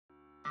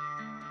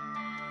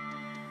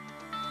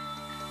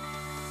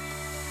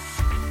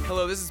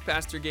Hello, this is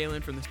Pastor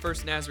Galen from the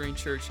First Nazarene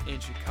Church in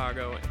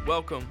Chicago, and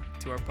welcome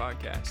to our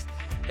podcast.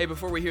 Hey,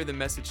 before we hear the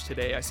message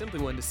today, I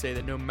simply wanted to say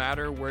that no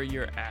matter where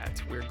you're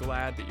at, we're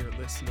glad that you're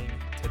listening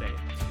today.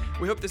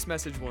 We hope this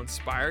message will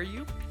inspire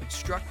you,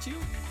 instruct you,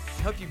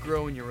 and help you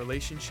grow in your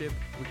relationship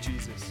with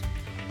Jesus.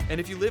 And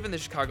if you live in the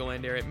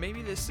Chicagoland area,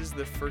 maybe this is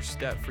the first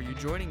step for you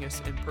joining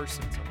us in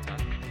person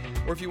sometime.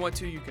 Or if you want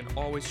to, you can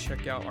always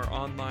check out our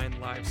online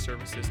live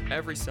services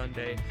every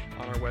Sunday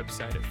on our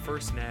website at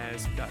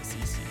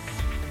firstnaz.cc.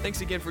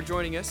 Thanks again for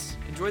joining us.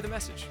 Enjoy the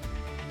message.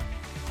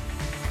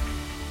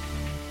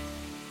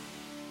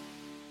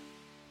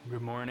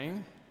 Good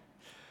morning.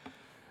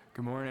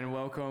 Good morning and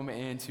welcome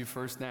into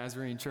First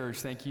Nazarene Church.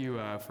 Thank you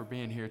for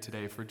being here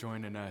today, for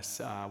joining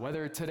us.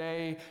 Whether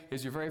today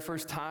is your very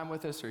first time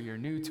with us, or you're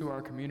new to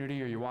our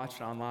community, or you're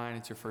watching online,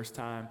 it's your first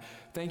time,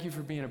 thank you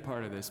for being a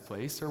part of this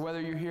place. Or whether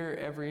you're here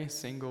every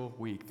single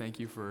week, thank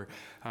you for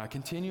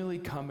continually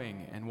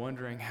coming and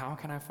wondering, how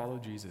can I follow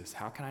Jesus?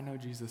 How can I know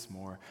Jesus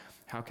more?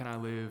 How can I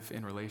live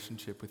in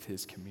relationship with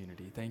his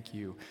community? Thank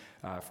you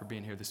for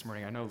being here this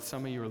morning. I know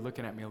some of you are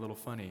looking at me a little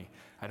funny.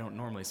 I don't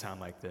normally sound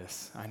like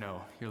this. I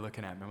know, you're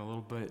looking at me. I'm a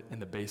little bit in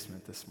the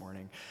basement this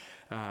morning.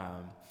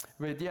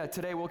 But yeah,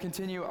 today we'll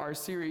continue our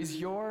series,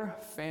 Your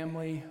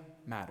Family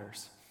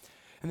Matters.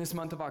 In this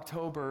month of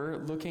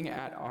October, looking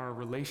at our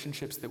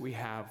relationships that we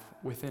have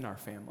within our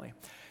family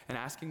and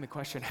asking the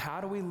question, how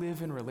do we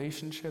live in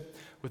relationship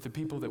with the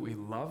people that we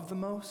love the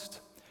most,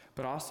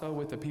 but also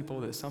with the people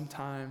that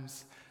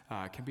sometimes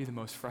can be the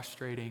most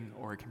frustrating,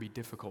 or it can be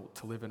difficult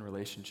to live in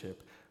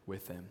relationship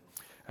with them.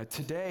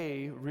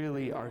 Today,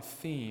 really, our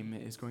theme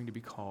is going to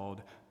be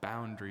called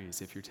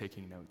boundaries, if you're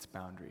taking notes,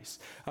 boundaries.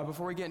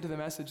 Before we get into the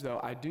message, though,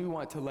 I do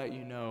want to let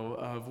you know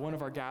of one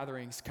of our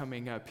gatherings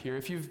coming up here.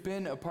 If you've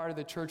been a part of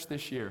the church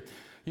this year,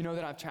 you know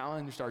that I've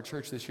challenged our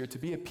church this year to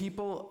be a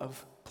people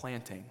of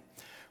planting.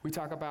 We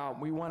talk about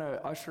we want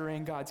to usher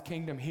in God's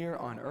kingdom here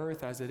on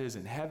earth as it is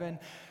in heaven,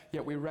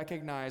 yet we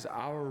recognize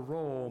our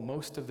role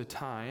most of the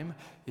time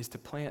is to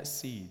plant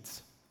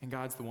seeds, and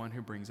God's the one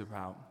who brings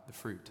about the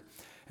fruit.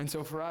 And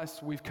so for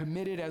us, we've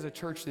committed as a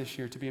church this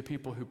year to be a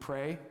people who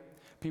pray,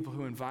 people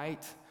who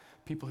invite,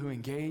 people who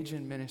engage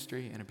in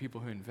ministry, and a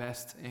people who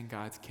invest in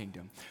God's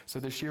kingdom. So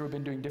this year we've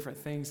been doing different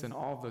things in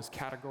all of those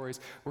categories.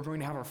 We're going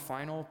to have our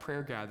final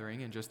prayer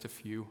gathering in just a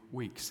few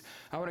weeks.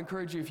 I would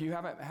encourage you, if you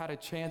haven't had a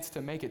chance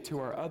to make it to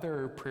our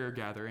other prayer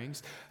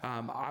gatherings,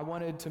 I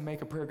wanted to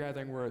make a prayer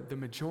gathering where the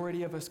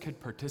majority of us could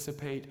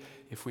participate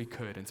if we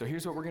could. And so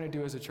here's what we're going to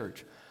do as a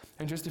church.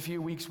 In just a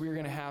few weeks, we're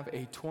going to have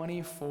a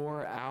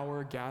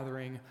 24-hour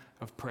gathering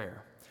of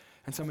prayer.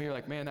 And some of you are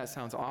like, man, that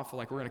sounds awful.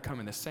 Like, we're going to come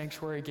in the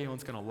sanctuary,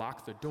 Galen's going to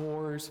lock the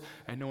doors,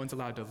 and no one's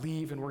allowed to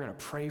leave, and we're going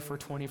to pray for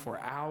 24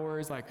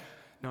 hours. Like,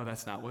 no,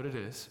 that's not what it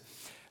is.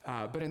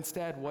 But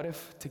instead, what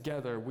if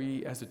together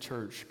we as a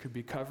church could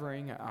be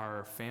covering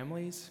our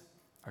families,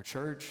 our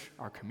church,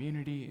 our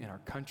community, and our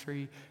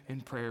country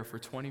in prayer for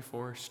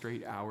 24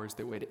 straight hours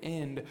that would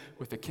end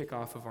with the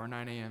kickoff of our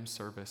 9 a.m.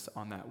 service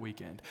on that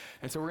weekend.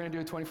 And so we're going to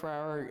do a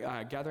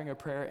 24-hour gathering of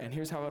prayer, and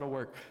here's how it'll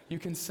work. You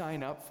can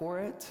sign up for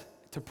it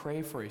to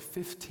pray for a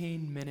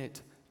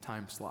 15-minute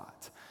time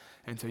slot.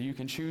 And so you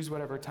can choose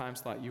whatever time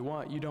slot you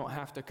want. You don't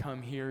have to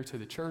come here to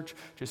the church.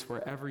 Just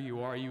wherever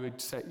you are, you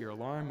would set your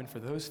alarm, and for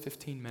those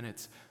 15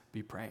 minutes,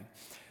 be praying.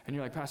 And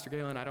you're like, Pastor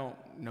Galen, I don't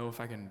know if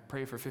I can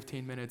pray for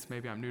 15 minutes.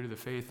 Maybe I'm new to the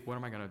faith. What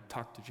am I going to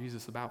talk to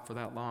Jesus about for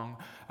that long?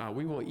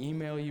 We will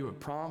email you a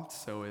prompt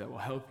so that will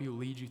help you,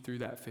 lead you through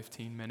that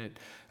 15-minute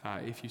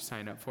if you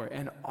sign up for it.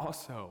 And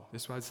also,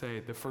 this is what I'd say,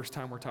 the first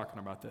time we're talking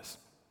about this,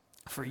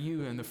 for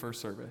you in the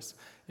first service,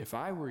 if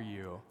I were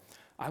you,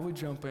 I would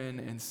jump in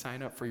and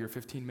sign up for your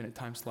 15-minute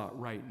time slot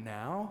right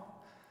now,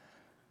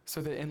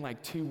 so that in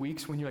like 2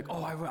 weeks, when you're like,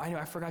 oh,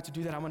 I forgot to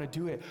do that, I'm going to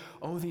do it.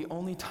 Oh, the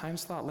only time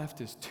slot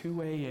left is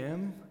 2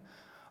 a.m.?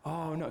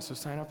 Oh, no, so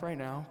sign up right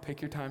now,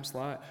 pick your time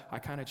slot. I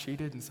kind of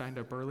cheated and signed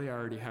up early. I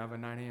already have a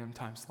 9 a.m.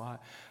 time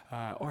slot.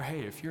 Or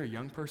hey, if you're a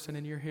young person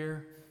and you're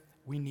here,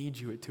 we need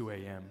you at 2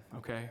 a.m.,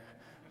 okay?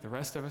 The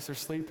rest of us are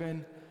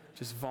sleeping.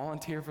 Just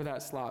volunteer for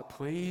that slot,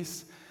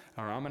 please,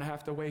 or I'm going to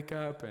have to wake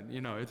up, and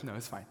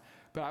it's fine.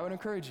 But I would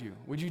encourage you,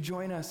 would you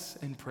join us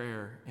in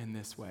prayer in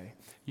this way?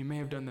 You may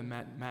have done the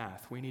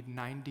math. We need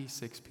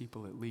 96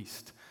 people at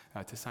least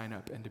to sign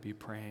up and to be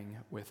praying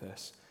with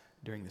us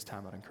during this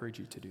time. I'd encourage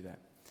you to do that.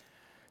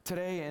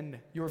 Today in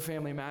Your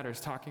Family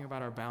Matters, talking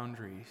about our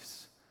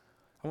boundaries,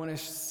 I want to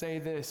say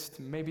this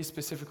maybe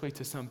specifically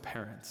to some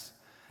parents.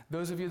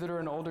 Those of you that are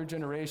an older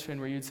generation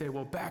where you'd say,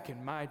 well, back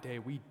in my day,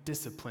 we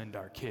disciplined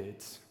our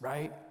kids,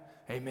 right?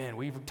 Amen.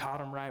 We've taught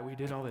them right. We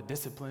did all the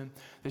discipline.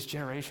 This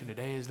generation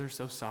today they're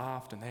so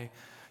soft and they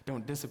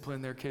don't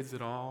discipline their kids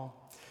at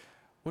all.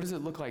 What does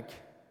it look like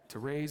to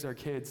raise our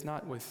kids,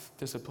 not with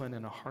discipline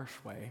in a harsh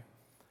way,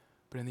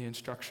 but in the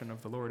instruction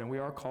of the Lord? And we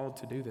are called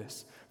to do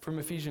this. From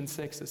Ephesians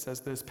 6, it says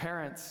this,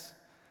 parents,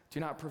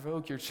 do not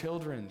provoke your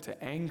children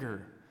to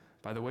anger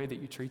by the way that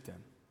you treat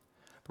them,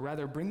 but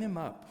rather bring them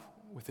up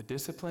with the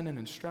discipline and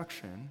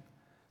instruction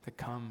that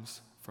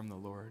comes from the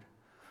Lord.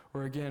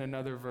 Or again,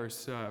 another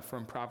verse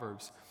from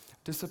Proverbs,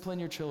 discipline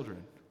your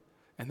children,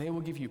 and they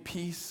will give you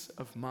peace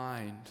of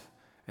mind,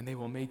 and they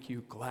will make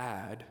you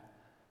glad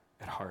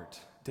at heart.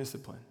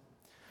 Discipline.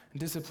 And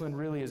discipline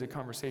really is a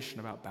conversation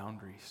about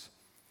boundaries.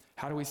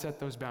 How do we set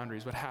those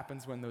boundaries? What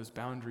happens when those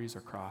boundaries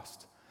are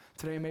crossed?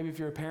 Today, maybe if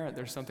you're a parent,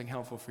 there's something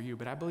helpful for you,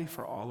 but I believe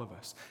for all of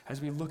us,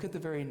 as we look at the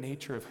very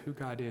nature of who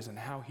God is and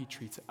how he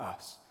treats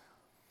us,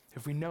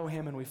 if we know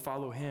him and we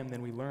follow him,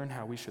 then we learn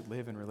how we should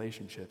live in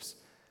relationships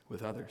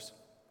with others.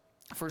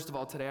 First of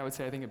all, today I would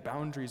say I think that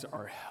boundaries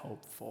are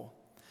helpful.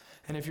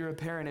 And if you're a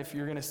parent, if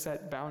you're going to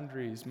set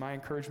boundaries, my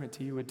encouragement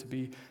to you would to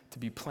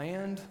be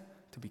planned,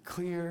 to be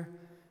clear,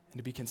 and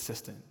to be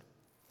consistent.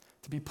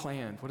 To be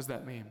planned, what does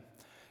that mean?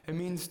 It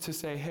means to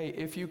say, hey,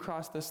 if you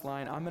cross this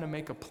line, I'm going to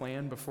make a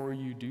plan before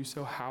you do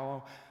so,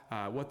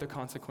 what the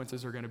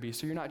consequences are going to be.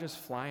 So you're not just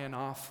flying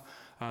off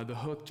the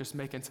hook, just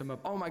making some up,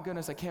 oh my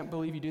goodness, I can't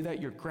believe you do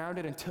that. You're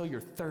grounded until you're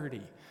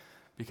 30,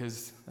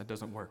 because that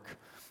doesn't work.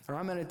 Or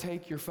I'm going to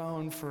take your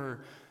phone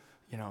for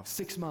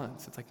 6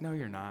 months. It's like, no,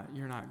 you're not.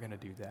 You're not going to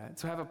do that.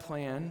 So have a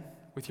plan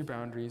with your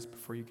boundaries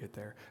before you get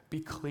there. Be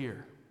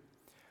clear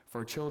for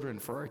our children,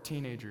 for our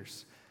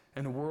teenagers.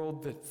 In a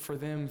world that for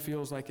them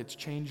feels like it's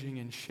changing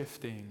and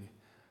shifting,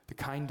 the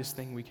kindest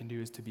thing we can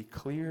do is to be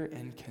clear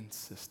and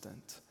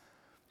consistent.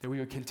 That we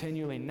would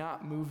continually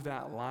not move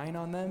that line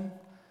on them,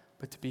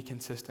 but to be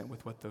consistent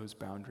with what those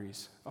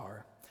boundaries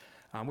are.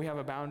 We have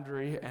a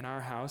boundary in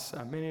our house.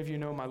 Many of you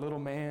know my little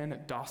man,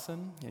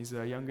 Dawson. He's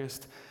the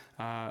youngest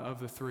of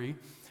the three.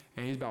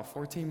 And he's about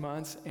 14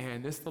 months,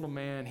 and this little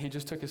man, he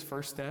just took his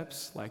first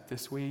steps, like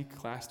this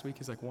week. Last week,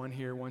 he's like 1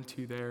 here, 1,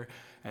 2 there.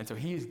 And so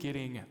he is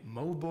getting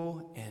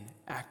mobile and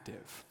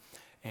active.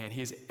 And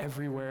he is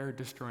everywhere,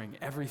 destroying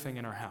everything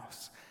in our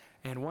house.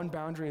 And one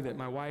boundary that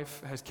my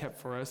wife has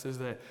kept for us is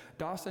that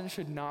Dawson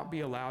should not be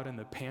allowed in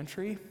the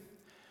pantry,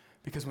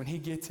 because when he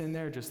gets in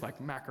there, just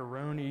like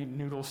macaroni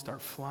noodles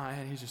start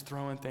flying, he's just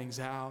throwing things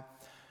out.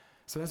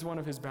 So that's one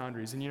of his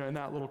boundaries. And in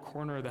that little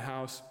corner of the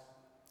house,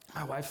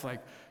 my wife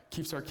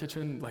keeps our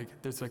kitchen,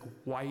 there's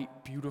white,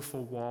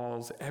 beautiful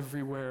walls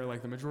everywhere,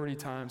 the majority of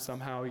the time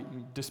somehow,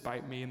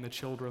 despite me and the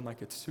children,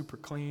 it's super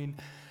clean.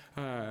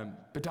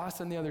 But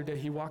Dawson the other day,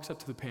 he walks up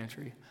to the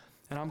pantry,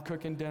 and I'm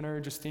cooking dinner,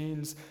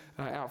 Justine's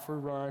out for a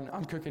run,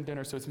 I'm cooking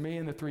dinner, so it's me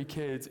and the 3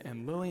 kids,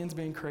 and Lillian's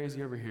being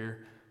crazy over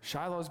here,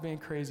 Shiloh's being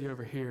crazy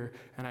over here,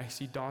 and I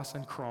see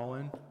Dawson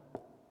crawling,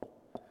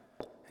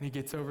 and he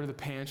gets over to the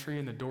pantry,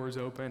 and the door's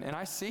open, and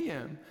I see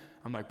him.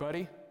 I'm like,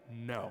 buddy,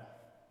 no.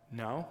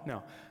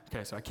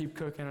 Okay, so I keep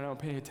cooking, I don't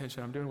pay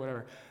attention, I'm doing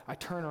whatever. I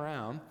turn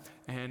around,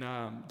 and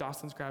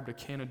Dawson's grabbed a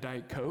can of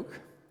Diet Coke,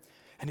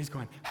 and he's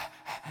going,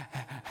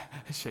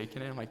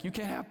 shaking it. I'm like, you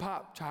can't have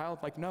pop, child.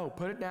 No,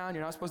 put it down,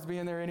 you're not supposed to be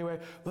in there anyway.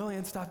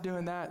 Lillian, stop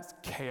doing that. It's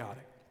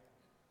chaotic.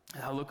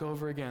 And I look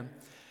over again,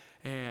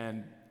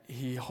 and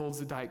he holds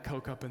the Diet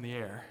Coke up in the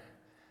air.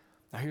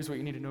 Now here's what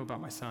you need to know about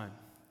my son.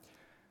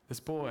 This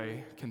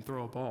boy can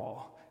throw a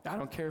ball. I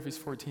don't care if he's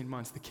 14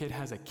 months, the kid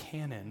has a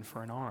cannon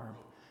for an arm.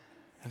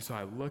 And so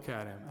I look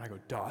at him, and I go,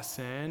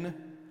 Dawson,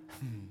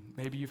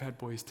 maybe you've had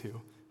boys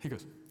too. He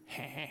goes,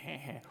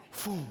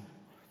 boom.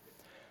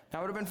 That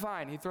would have been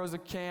fine. He throws a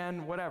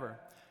can, whatever.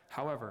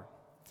 However,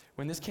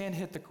 when this can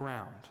hit the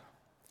ground,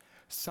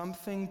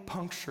 something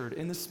punctured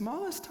in the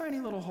smallest tiny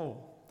little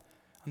hole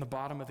on the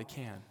bottom of the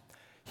can.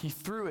 He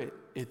threw it,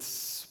 it's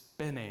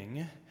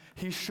spinning.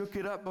 He shook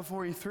it up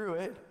before he threw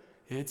it,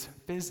 it's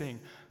fizzing.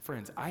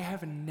 Friends, I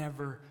have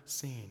never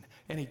seen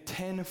any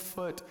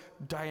 10-foot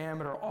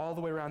diameter all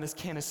the way around. This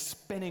can is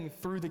spinning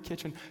through the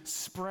kitchen,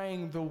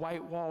 spraying the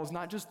white walls,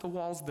 not just the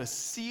walls, the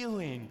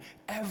ceiling,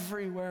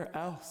 everywhere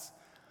else.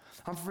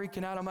 I'm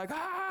freaking out. I'm like,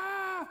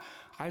 ah!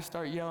 I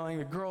start yelling.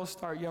 The girls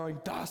start yelling.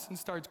 Dawson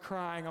starts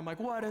crying. I'm like,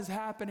 what is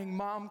happening?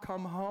 Mom,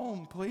 come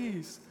home,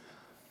 please.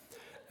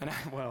 And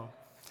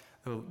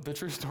the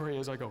true story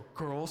is I go,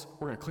 girls,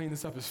 we're going to clean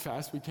this up as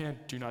fast as we can.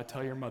 Do not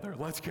tell your mother.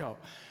 Let's go.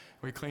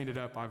 We cleaned it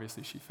up.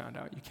 Obviously, she found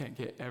out you can't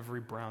get every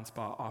brown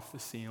spot off the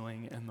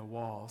ceiling and the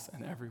walls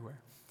and everywhere.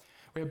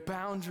 We have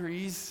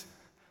boundaries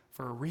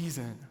for a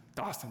reason.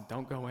 Dawson,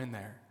 don't go in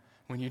there.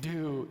 When you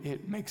do,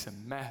 it makes a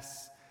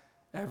mess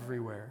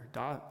everywhere.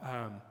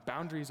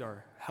 Boundaries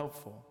are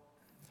helpful.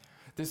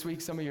 This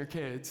week, some of your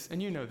kids,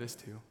 and you know this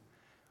too,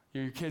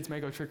 your kids may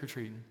go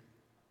trick-or-treating.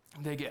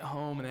 They get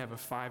home and they have a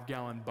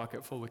 5-gallon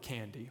bucket full of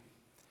candy.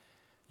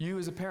 You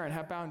as a parent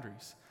have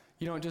boundaries.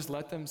 You don't just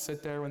let them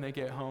sit there when they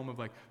get home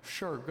of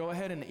sure, go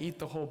ahead and eat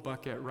the whole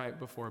bucket right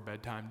before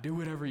bedtime. Do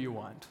whatever you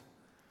want.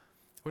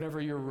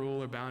 Whatever your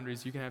rule or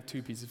boundaries, you can have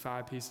 2 pieces,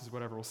 5 pieces,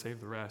 whatever will save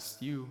the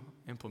rest. You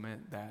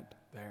implement that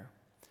there.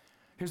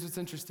 Here's what's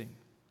interesting.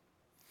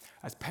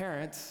 As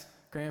parents,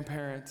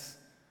 grandparents,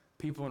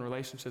 people in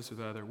relationships with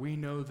others, we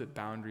know that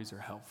boundaries are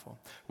helpful.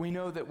 We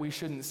know that we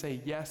shouldn't say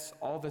yes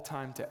all the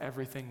time to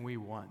everything we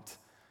want.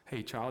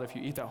 Hey, child, if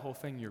you eat that whole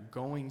thing, you're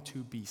going to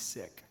be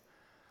sick.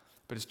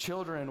 But as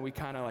children, we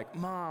kind of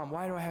Mom,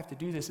 why do I have to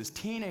do this? As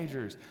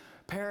teenagers,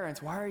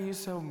 Parents, why are you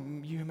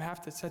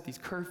have to set these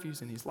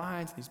curfews and these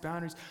lines and these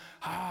boundaries?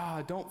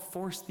 Don't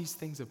force these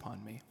things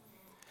upon me.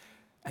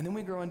 And then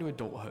we grow into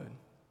adulthood.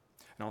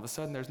 And all of a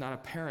sudden, there's not a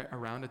parent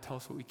around to tell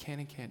us what we can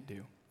and can't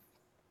do.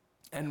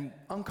 And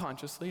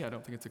unconsciously, I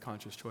don't think it's a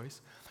conscious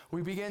choice,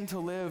 we begin to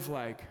live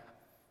like,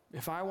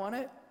 if I want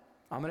it,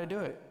 I'm going to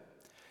do it.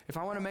 If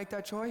I want to make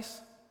that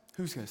choice,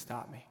 who's going to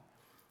stop me?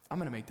 I'm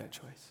going to make that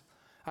choice.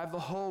 I have the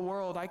whole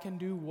world. I can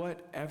do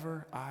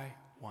whatever I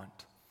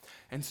want.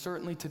 And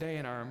certainly today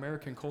in our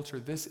American culture,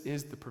 this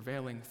is the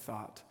prevailing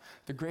thought.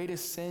 The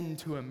greatest sin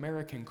to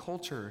American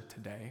culture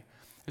today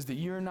is that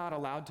you're not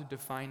allowed to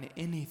define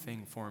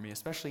anything for me,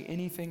 especially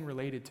anything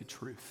related to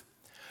truth.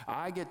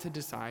 I get to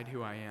decide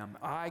who I am.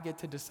 I get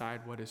to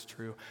decide what is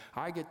true.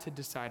 I get to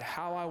decide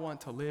how I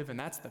want to live, and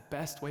that's the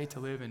best way to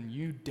live, and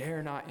you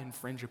dare not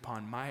infringe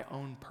upon my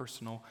own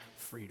personal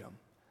freedom.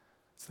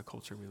 It's the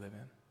culture we live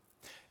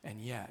in. And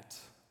yet,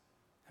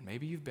 and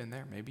maybe you've been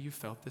there, maybe you've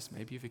felt this,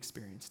 maybe you've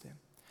experienced it.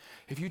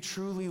 If you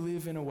truly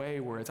live in a way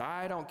where it's,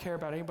 I don't care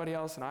about anybody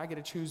else and I get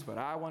to choose what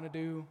I want to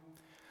do,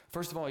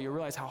 first of all, you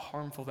realize how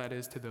harmful that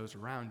is to those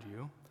around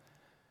you.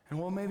 And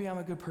well, maybe I'm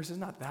a good person. It's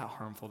not that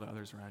harmful to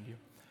others around you.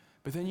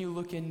 But then you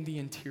look in the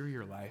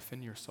interior life,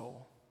 in your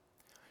soul,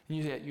 and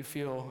you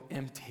feel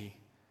empty.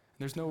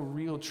 There's no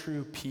real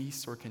true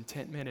peace or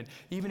contentment. And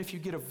even if you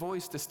get a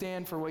voice to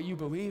stand for what you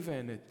believe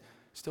in, it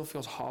still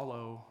feels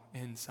hollow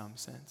in some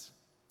sense.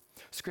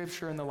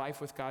 Scripture and the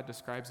life with God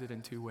describes it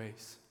in two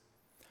ways.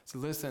 So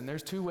listen,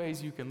 there's two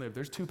ways you can live.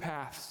 There's two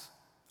paths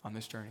on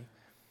this journey.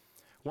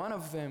 One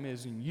of them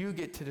is you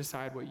get to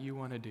decide what you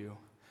want to do,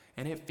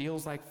 and it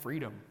feels like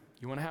freedom.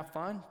 You want to have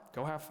fun?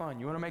 Go have fun.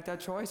 You want to make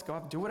that choice?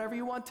 Go do whatever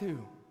you want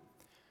to.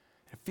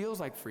 It feels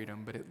like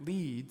freedom, but it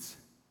leads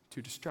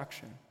to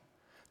destruction.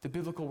 The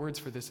biblical words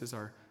for this is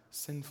our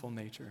sinful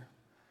nature.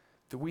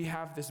 That we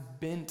have this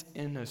bent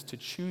in us to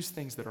choose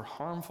things that are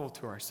harmful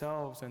to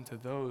ourselves and to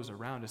those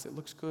around us. It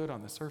looks good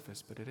on the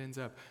surface, but it ends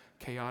up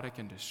chaotic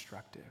and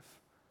destructive.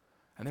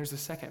 And there's a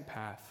second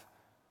path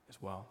as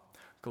well.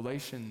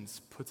 Galatians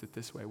puts it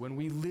this way: when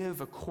we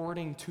live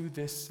according to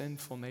this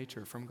sinful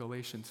nature, from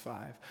Galatians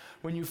 5,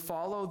 when you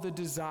follow the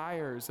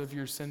desires of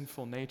your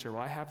sinful nature,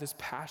 well, I have this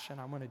passion,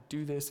 I'm going to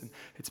do this, and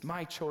it's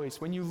my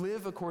choice. When you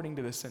live according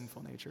to this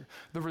sinful nature,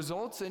 the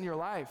results in your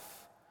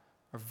life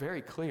are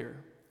very clear.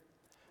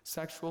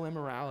 Sexual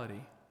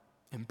immorality,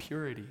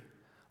 impurity,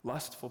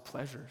 lustful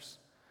pleasures,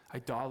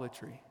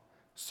 idolatry,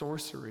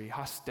 sorcery,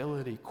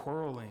 hostility,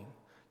 quarreling,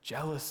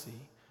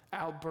 jealousy,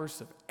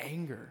 outbursts of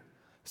anger,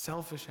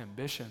 selfish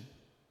ambition,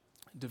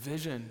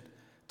 division,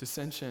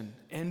 dissension,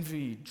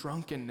 envy,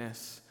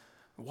 drunkenness,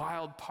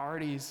 wild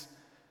parties,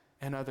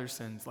 and other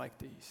sins like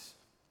these.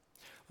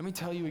 Let me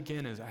tell you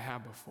again, as I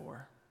have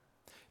before,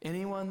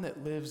 anyone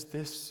that lives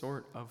this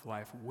sort of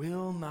life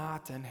will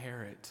not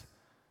inherit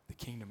the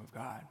kingdom of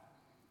God.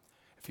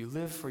 If you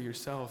live for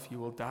yourself, you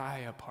will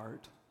die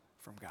apart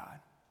from God.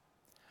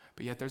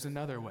 But yet there's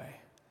another way.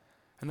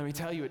 And let me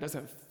tell you, it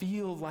doesn't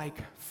feel like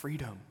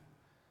freedom.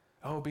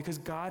 Oh, because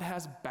God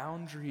has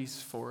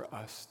boundaries for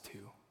us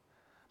too.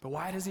 But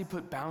why does he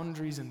put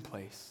boundaries in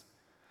place?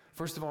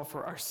 First of all,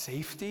 for our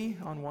safety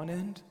on one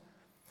end,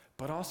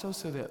 but also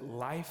so that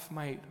life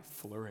might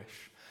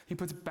flourish. He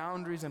puts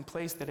boundaries in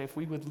place that if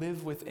we would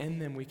live within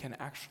them, we can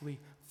actually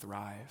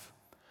thrive.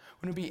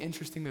 Wouldn't it be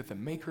interesting that the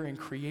maker and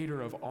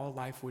creator of all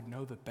life would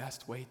know the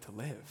best way to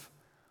live?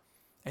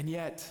 And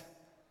yet,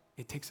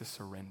 it takes a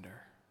surrender.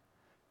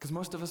 Because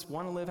most of us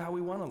want to live how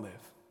we want to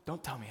live.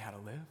 Don't tell me how to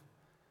live.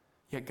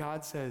 Yet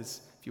God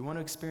says, if you want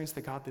to experience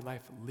the godly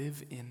life,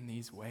 live in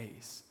these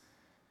ways.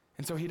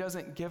 And so he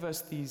doesn't give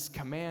us these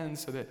commands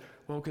so that,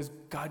 well, because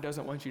God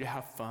doesn't want you to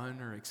have fun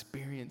or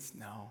experience.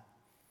 No.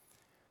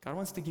 God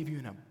wants to give you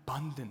an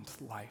abundant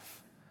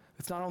life.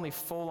 It's not only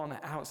full on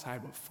the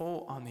outside, but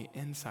full on the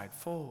inside,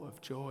 full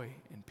of joy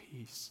and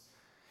peace.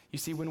 You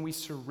see, when we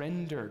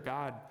surrender,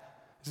 God,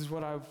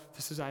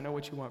 I know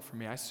what you want from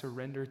me. I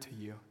surrender to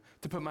you.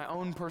 To put my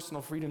own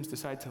personal freedoms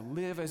aside, to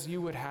live as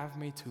you would have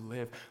me to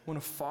live. I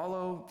want to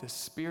follow the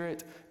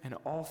Spirit in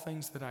all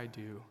things that I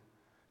do.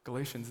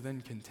 Galatians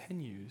then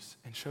continues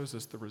and shows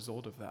us the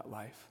result of that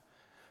life.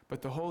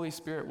 But the Holy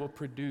Spirit will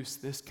produce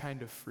this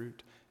kind of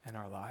fruit in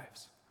our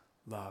lives: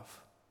 love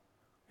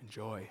and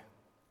joy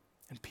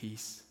and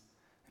peace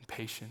and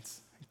patience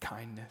and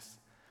kindness,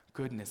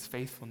 goodness,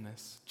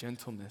 faithfulness,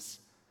 gentleness,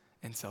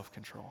 and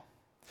self-control.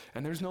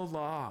 And there's no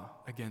law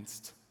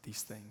against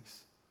these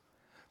things.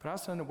 But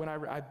also, when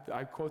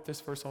I quote this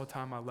verse all the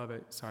time, I love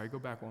it. Sorry, go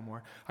back one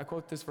more. I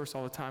quote this verse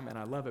all the time, and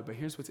I love it. But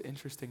here's what's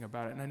interesting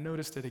about it, and I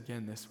noticed it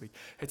again this week.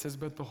 It says,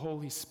 but the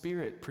Holy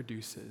Spirit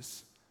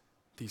produces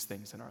these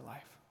things in our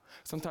life.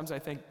 Sometimes I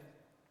think,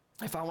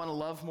 if I want to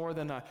love more,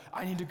 then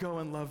I need to go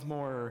and love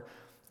more. Or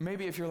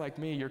maybe if you're like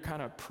me, you're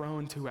kind of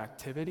prone to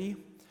activity.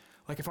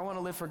 Like, if I want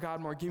to live for God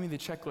more, give me the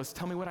checklist.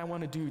 Tell me what I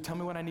want to do. Tell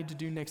me what I need to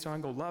do next. So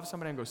I'm going to go love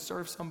somebody. I'm going to go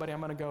serve somebody.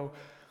 I'm going to go.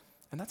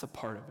 And that's a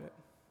part of it.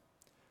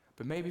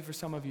 But maybe for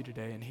some of you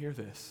today, and hear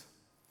this,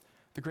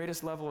 the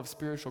greatest level of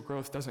spiritual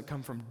growth doesn't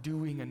come from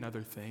doing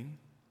another thing,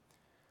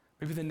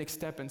 Maybe the next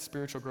step in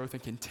spiritual growth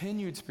and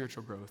continued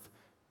spiritual growth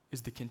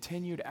is the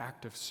continued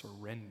act of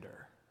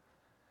surrender.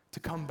 To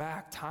come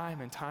back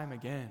time and time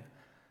again.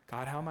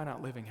 God, how am I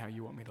not living how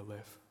you want me to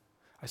live?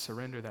 I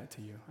surrender that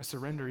to you. I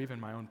surrender even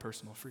my own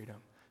personal freedom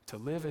to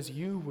live as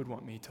you would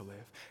want me to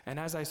live. And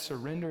as I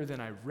surrender,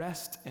 then I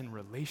rest in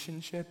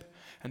relationship,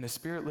 and the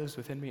Spirit lives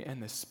within me,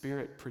 and the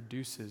Spirit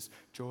produces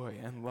joy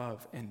and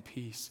love and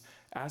peace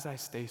as I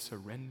stay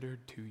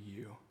surrendered to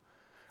you.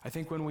 I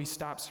think when we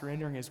stop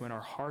surrendering is when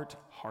our heart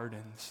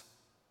hardens.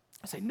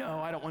 I say, no,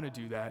 I don't want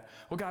to do that.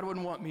 Well, God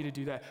wouldn't want me to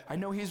do that. I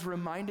know he's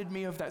reminded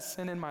me of that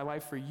sin in my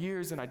life for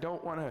years, and I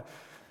don't want to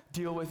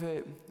deal with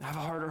it. I have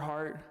a harder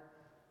heart.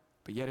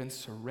 But yet in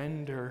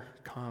surrender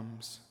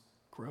comes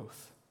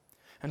growth.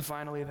 And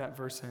finally, that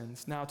verse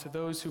ends. Now to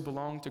those who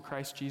belong to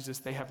Christ Jesus,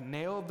 they have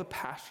nailed the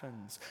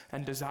passions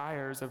and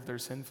desires of their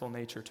sinful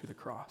nature to the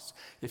cross.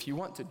 If you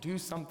want to do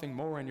something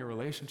more in your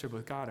relationship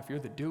with God, if you're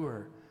the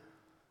doer,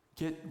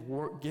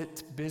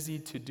 get busy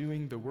to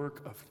doing the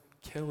work of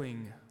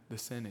killing the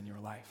sin in your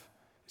life.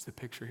 Is the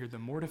picture here, the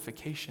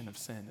mortification of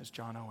sin, as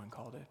John Owen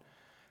called it.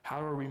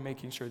 How are we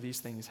making sure these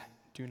things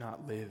do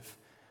not live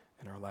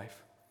in our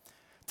life?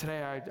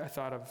 Today I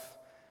thought of,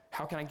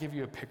 how can I give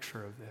you a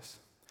picture of this?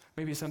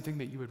 Maybe something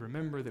that you would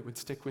remember that would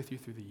stick with you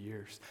through the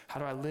years.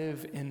 How do I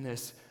live in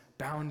this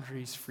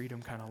boundaries,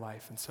 freedom kind of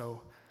life? And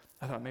so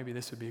I thought maybe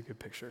this would be a good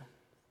picture.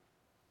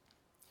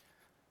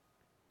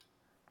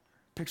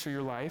 Picture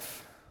your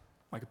life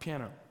like a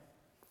piano.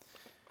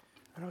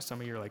 I know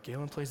some of you are like,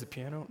 Galen plays the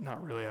piano?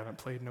 Not really, I haven't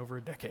played in over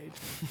a decade.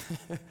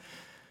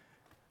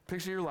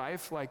 Picture your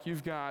life like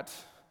you've got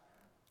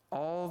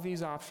all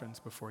these options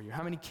before you.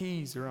 How many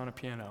keys are on a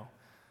piano?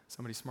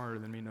 Somebody smarter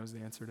than me knows the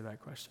answer to that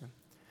question.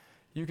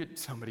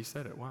 Somebody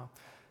said it, wow.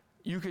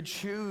 You could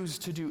choose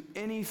to do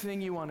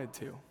anything you wanted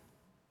to.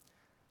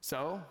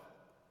 So,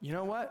 you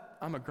know what?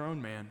 I'm a grown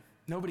man.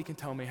 Nobody can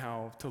tell me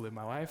how to live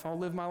my life. I'll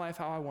live my life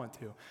how I want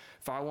to.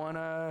 If I want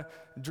to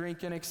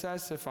drink in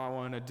excess, if I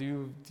want to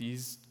do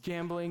these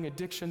gambling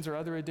addictions or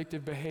other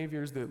addictive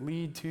behaviors that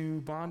lead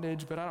to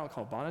bondage, but I don't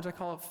call it bondage, I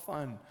call it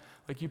fun.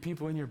 Like you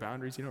people in your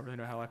boundaries, you don't really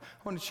know how I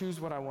want to choose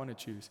what I want to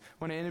choose.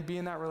 When I be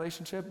in that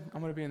relationship,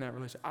 I'm going to be in that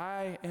relationship.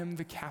 I am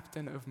the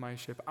captain of my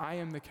ship. I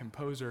am the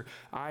composer.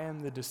 I am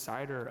the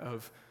decider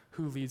of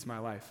who leads my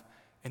life.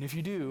 And if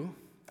you do,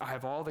 I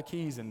have all the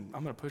keys and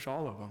I'm going to push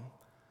all of them.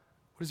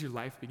 What does your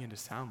life begin to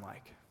sound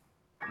like?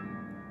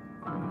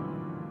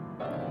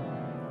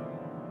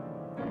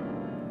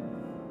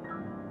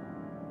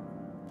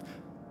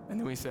 And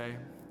then we say,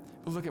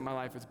 well, look at my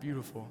life, it's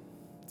beautiful.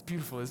 It's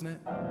beautiful, isn't it?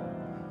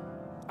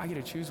 I get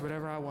to choose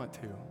whatever I want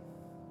to.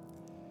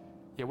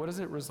 Yeah, what does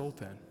it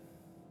result in?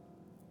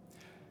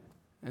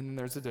 And then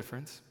there's a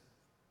difference.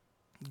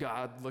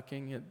 God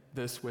looking at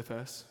this with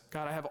us.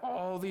 God, I have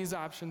all these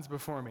options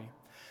before me.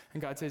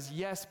 And God says,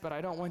 yes, but I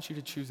don't want you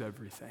to choose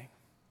everything.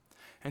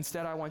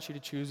 Instead, I want you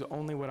to choose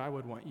only what I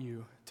would want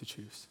you to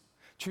choose.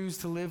 Choose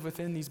to live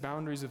within these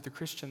boundaries of the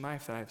Christian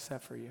life that I have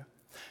set for you.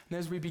 And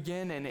as we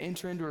begin and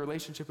enter into a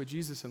relationship with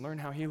Jesus and learn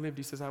how he lived,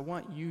 he says, I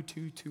want you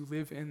to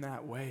live in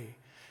that way.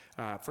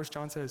 1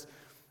 John says,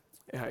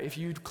 if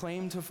you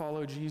claim to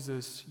follow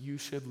Jesus, you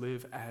should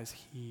live as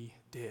he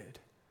did.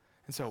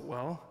 And so,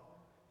 well,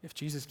 if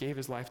Jesus gave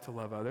his life to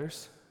love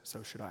others,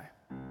 so should I.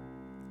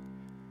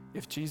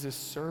 If Jesus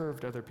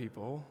served other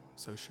people,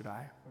 so should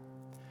I.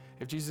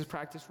 If Jesus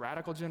practiced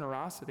radical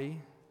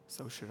generosity,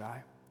 so should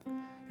I.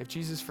 If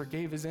Jesus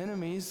forgave his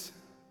enemies,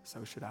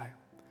 so should I.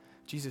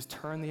 Jesus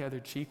turned the other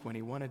cheek when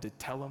he wanted to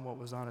tell him what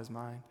was on his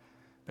mind,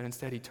 but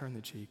instead he turned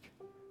the cheek,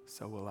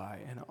 so will I.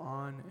 And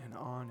on and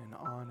on and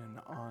on and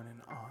on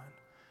and on.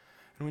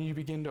 And when you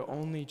begin to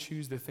only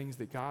choose the things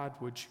that God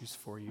would choose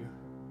for you,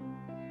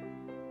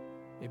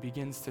 it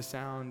begins to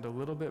sound a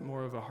little bit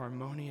more of a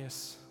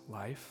harmonious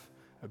life,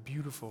 a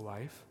beautiful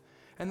life.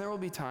 And there will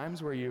be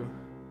times where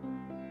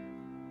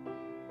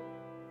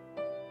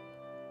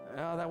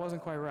oh, that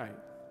wasn't quite right.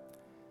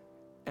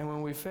 And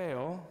when we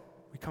fail,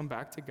 we come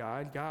back to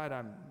God. God,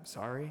 I'm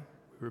sorry.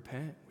 We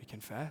repent. We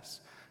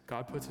confess.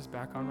 God puts us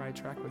back on right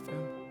track with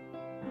him.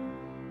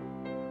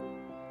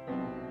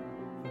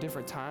 At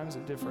different times,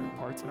 at different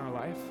parts in our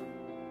life,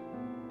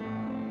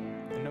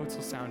 the notes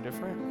will sound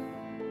different.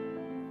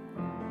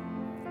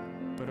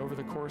 But over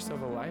the course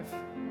of a life,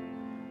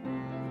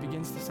 it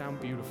begins to sound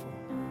beautiful.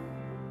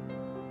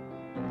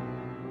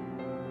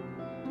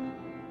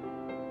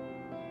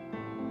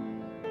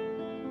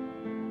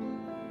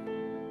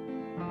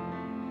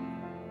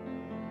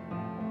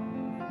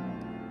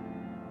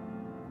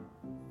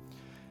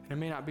 It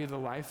may not be the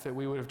life that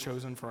we would have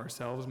chosen for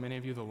ourselves. Many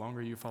of you, the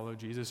longer you follow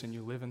Jesus and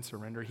you live in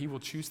surrender, he will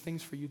choose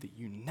things for you that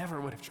you never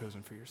would have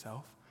chosen for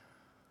yourself.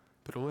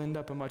 But it will end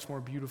up a much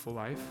more beautiful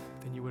life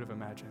than you would have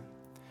imagined.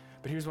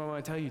 But here's what I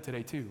want to tell you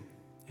today too.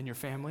 In your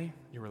family,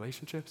 your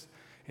relationships,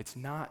 it's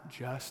not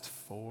just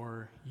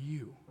for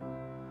you.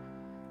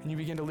 And you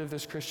begin to live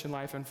this Christian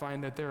life and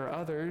find that there are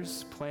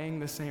others playing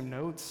the same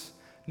notes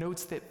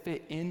that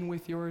fit in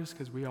with yours,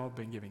 because we all have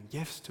been given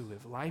gifts to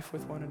live life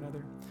with one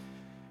another.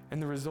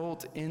 And the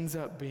result ends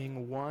up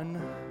being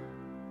one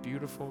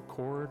beautiful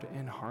chord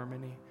and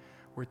harmony.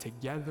 We're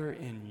together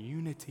in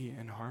unity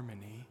and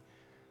harmony.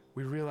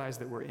 We realize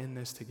that we're in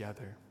this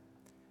together.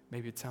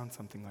 Maybe it sounds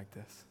something like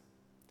this.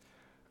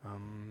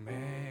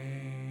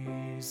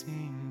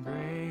 Amazing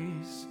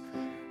grace,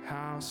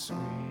 how sweet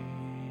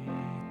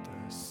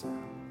the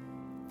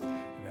sound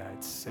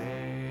that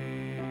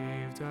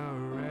saved a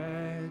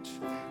wretch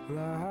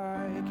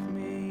like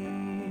me.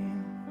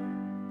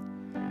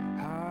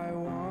 I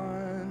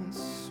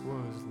once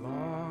was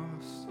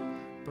lost,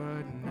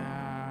 but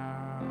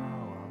now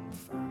I'm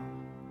found.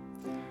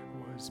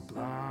 Was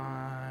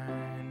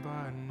blind,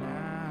 but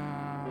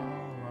now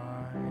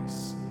I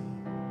see.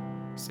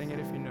 Sing it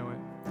if you know it.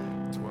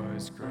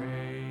 'Twas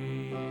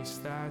grace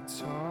that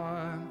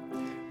taught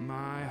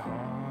my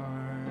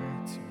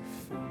heart to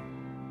fear,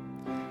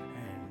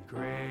 and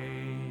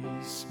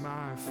grace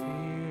my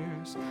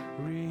fears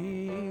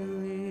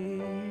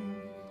relieved.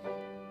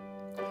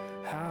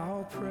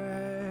 How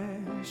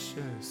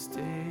precious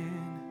did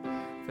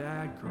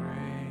that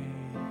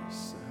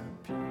grace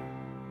appear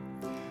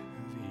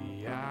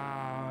the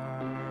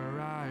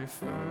hour I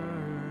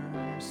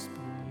first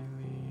believed.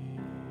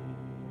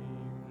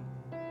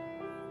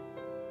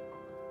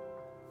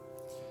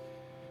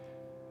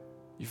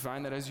 You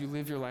find that as you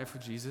live your life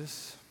with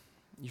Jesus,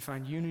 you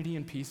find unity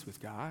and peace with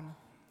God,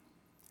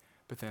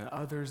 but then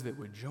others that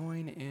would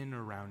join in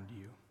around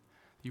you,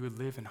 you would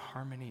live in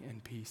harmony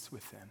and peace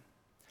with them.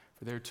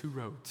 For there are two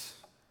roads.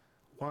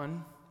 One,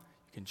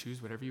 you can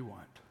choose whatever you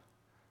want,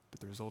 but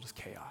the result is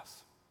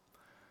chaos.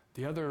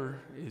 The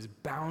other is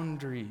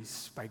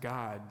boundaries by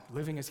God,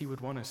 living as he would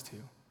want us to,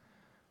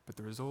 but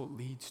the result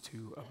leads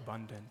to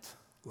abundant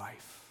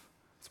life.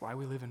 That's why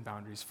we live in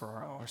boundaries,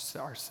 for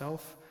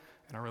ourself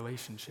and our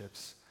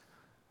relationships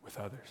with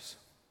others.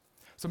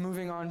 So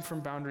moving on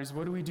from boundaries,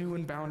 what do we do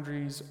when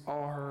boundaries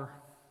are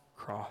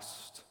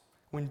crossed,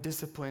 when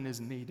discipline is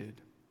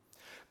needed?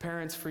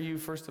 Parents, for you,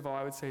 first of all,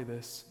 I would say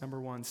this.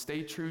 Number one,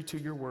 stay true to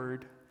your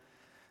word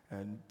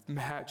and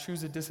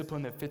choose a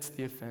discipline that fits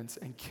the offense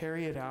and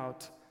carry it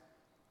out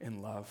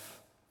in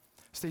love.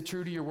 Stay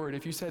true to your word.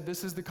 If you said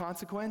this is the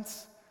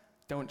consequence,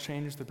 don't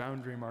change the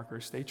boundary marker.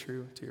 Stay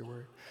true to your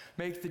word.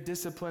 Make the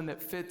discipline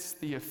that fits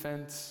the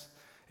offense.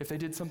 If they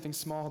did something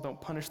small,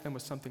 don't punish them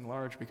with something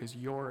large because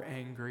you're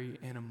angry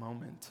in a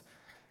moment.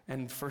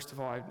 And first of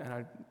all,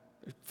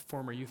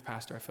 former youth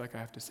pastor, I feel like I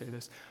have to say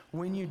this.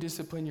 When you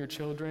discipline your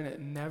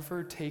children,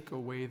 never take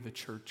away the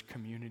church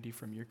community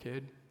from your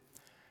kid.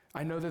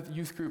 I know that the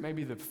youth group may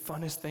be the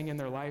funnest thing in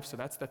their life, so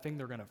that's the thing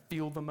they're going to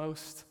feel the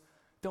most.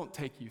 Don't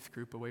take youth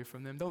group away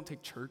from them. Don't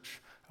take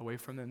church away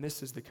from them.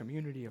 This is the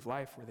community of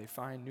life where they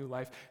find new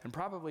life. And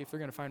probably if they're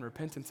going to find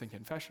repentance and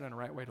confession and a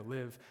right way to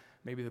live,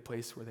 maybe the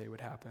place where they would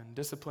happen.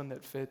 Discipline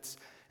that fits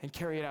and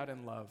carry it out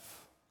in love.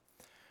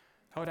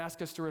 I would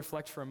ask us to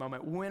reflect for a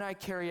moment. When I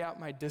carry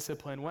out my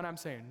discipline, when I'm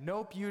saying,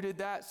 nope, you did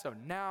that, so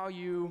now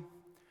you,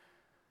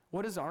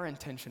 what is our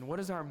intention? What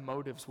is our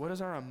motives? What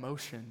is our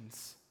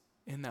emotions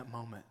in that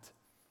moment?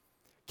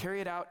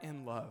 Carry it out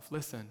in love.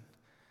 Listen,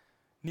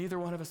 neither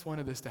one of us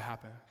wanted this to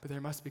happen, but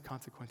there must be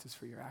consequences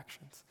for your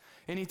actions.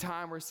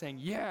 Anytime we're saying,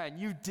 yeah, and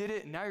you did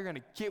it, and now you're going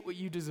to get what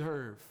you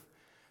deserve,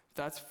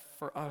 that's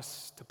for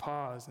us to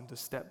pause and to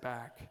step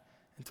back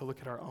and to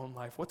look at our own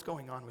life. What's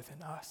going on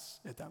within us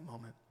at that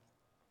moment?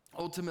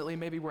 Ultimately,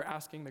 maybe we're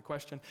asking the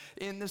question,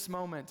 in this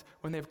moment,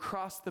 when they've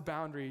crossed the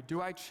boundary, do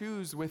I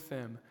choose with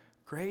them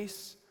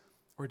grace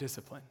or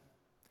discipline?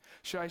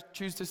 Should I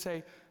choose to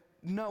say,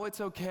 no, it's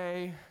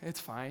okay, it's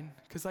fine,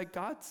 because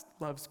God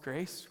loves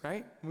grace,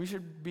 right? We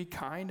should be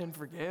kind and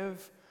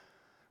forgive.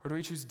 Or do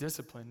we choose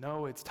discipline?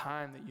 No, it's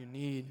time that you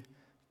need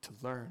to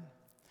learn.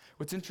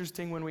 What's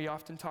interesting when we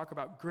often talk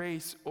about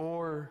grace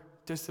or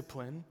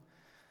discipline,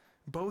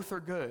 both are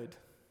good,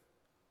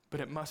 but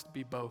it must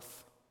be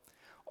both.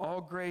 All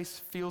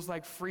grace feels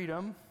like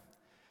freedom,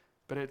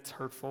 but it's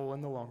hurtful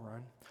in the long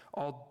run.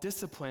 All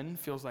discipline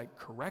feels like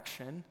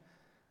correction,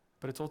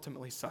 but it's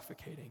ultimately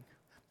suffocating.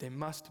 They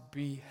must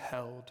be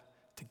held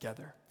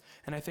together.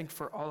 And I think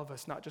for all of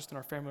us, not just in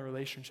our family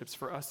relationships,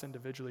 for us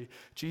individually,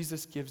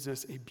 Jesus gives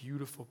us a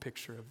beautiful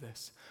picture of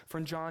this.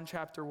 From John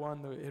chapter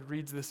 1, it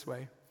reads this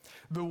way: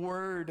 "The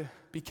Word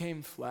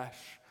became flesh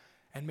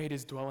and made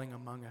his dwelling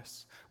among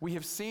us. We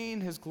have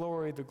seen his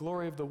glory, the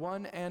glory of the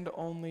one and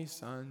only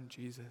Son,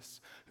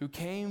 Jesus, who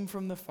came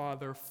from the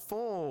Father,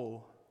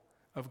 full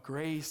of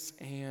grace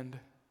and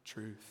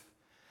truth."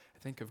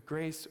 Think of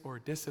grace or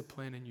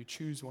discipline, and you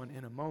choose one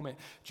in a moment.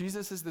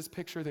 Jesus is this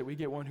picture that we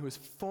get one who is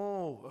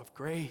full of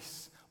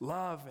grace,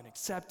 love, and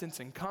acceptance,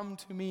 and come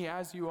to me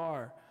as you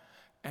are,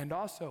 and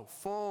also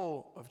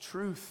full of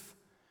truth.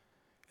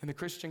 In the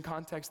Christian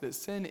context, that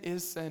sin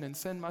is sin, and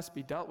sin must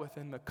be dealt with,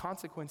 and the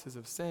consequences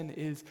of sin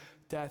is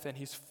death, and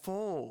he's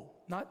full,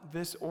 not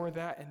this or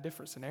that in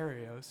different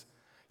scenarios.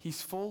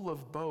 He's full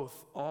of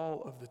both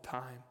all of the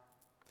time.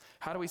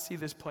 How do we see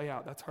this play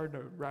out? That's hard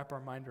to wrap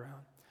our mind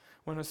around.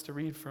 I want us to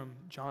read from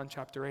John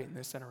chapter 8 in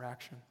this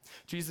interaction.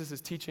 Jesus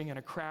is teaching and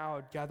a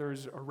crowd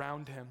gathers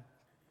around him,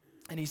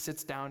 and he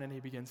sits down and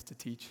he begins to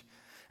teach.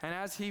 And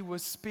as he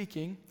was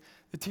speaking,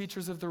 the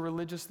teachers of the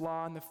religious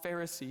law and the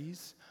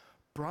Pharisees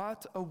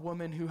brought a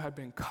woman who had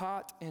been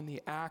caught in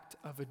the act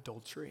of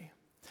adultery,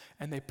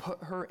 and they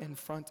put her in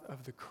front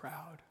of the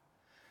crowd.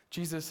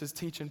 Jesus is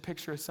teaching,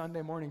 picture a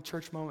Sunday morning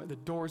church moment, the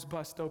doors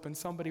bust open,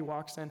 somebody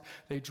walks in,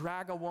 they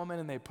drag a woman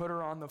and they put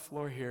her on the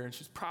floor here, and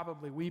she's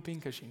probably weeping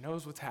because she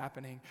knows what's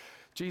happening.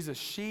 Jesus,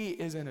 she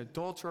is an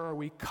adulterer,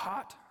 we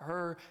caught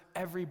her,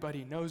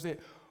 everybody knows it.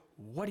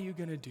 What are you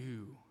gonna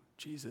do,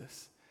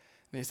 Jesus?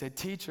 And they said,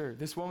 teacher,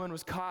 this woman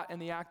was caught in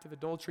the act of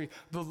adultery.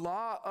 The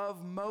law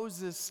of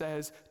Moses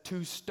says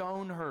to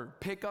stone her,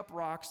 pick up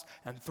rocks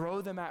and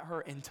throw them at her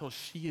until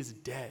she is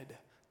dead.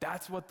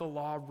 That's what the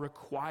law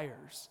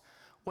requires.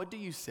 What do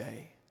you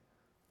say?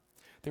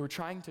 They were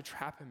trying to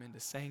trap him into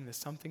saying this,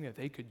 something that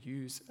they could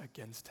use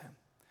against him.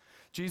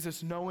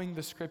 Jesus, knowing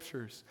the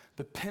scriptures,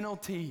 the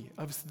penalty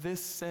of this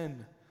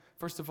sin,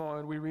 first of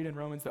all, we read in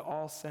Romans that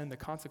all sin, the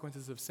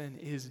consequences of sin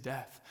is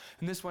death.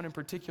 And this one in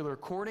particular,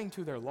 according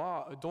to their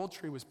law,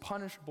 adultery was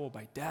punishable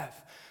by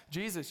death.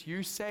 Jesus,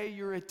 you say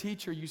you're a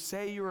teacher, you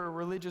say you're a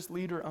religious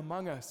leader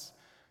among us.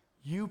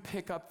 You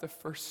pick up the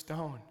first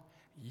stone.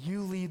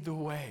 You lead the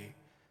way.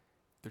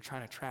 They're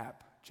trying to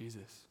trap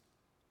Jesus.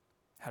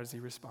 How does he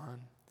respond?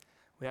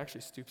 Well, he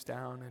actually stoops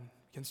down and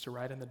begins to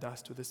write in the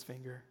dust with his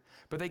finger.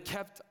 But they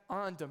kept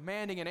on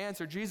demanding an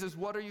answer. Jesus,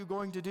 what are you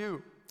going to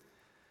do?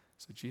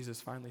 So Jesus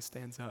finally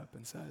stands up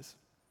and says,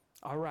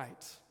 all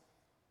right,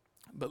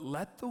 but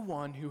let the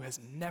one who has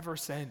never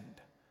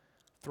sinned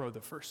throw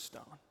the first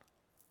stone.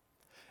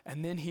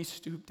 And then he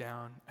stooped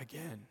down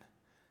again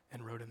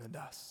and wrote in the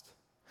dust.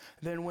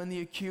 Then when the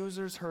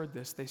accusers heard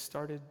this, they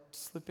started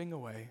slipping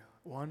away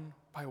one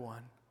by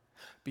one,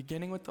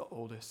 beginning with the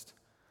oldest,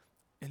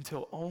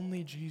 until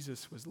only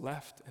Jesus was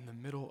left in the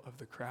middle of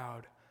the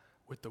crowd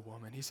with the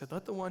woman. He said,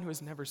 let the one who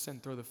has never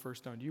sinned throw the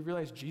first stone. Do you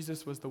realize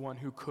Jesus was the one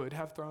who could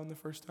have thrown the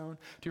first stone?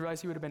 Do you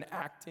realize he would have been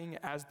acting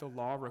as the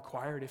law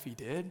required if he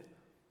did?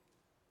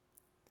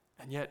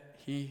 And yet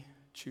he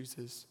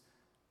chooses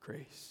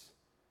grace.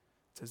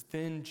 It says,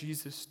 then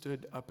Jesus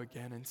stood up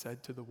again and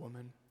said to the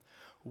woman,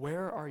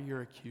 where are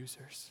your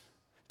accusers?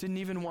 Didn't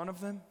even one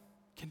of them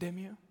condemn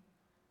you?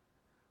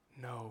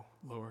 No,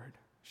 Lord,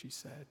 she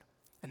said.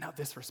 And now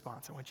this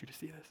response, I want you to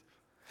see this.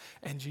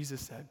 And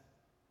Jesus said,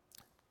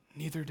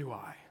 neither do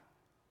I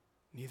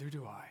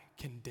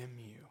condemn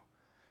you.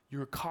 You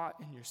were caught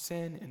in your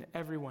sin, and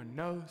everyone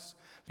knows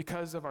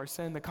because of our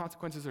sin, the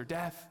consequences are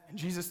death, and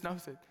Jesus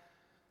knows it.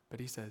 But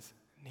he says,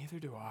 neither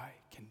do I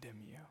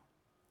condemn you.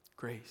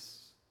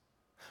 Grace.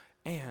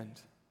 And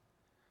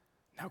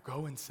now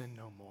go and sin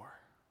no more.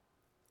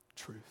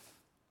 Truth.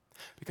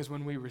 Because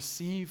when we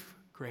receive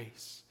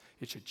grace,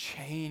 it should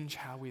change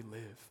how we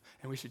live.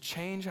 And we should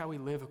change how we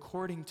live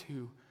according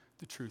to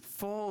the truth,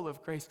 full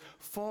of grace,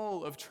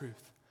 full of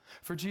truth.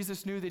 For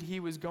Jesus knew that he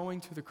was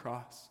going to the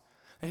cross.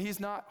 And he's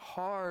not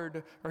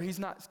he's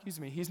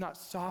not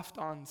soft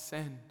on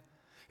sin.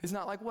 It's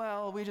not like,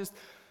 well,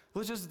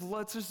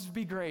 let's just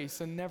be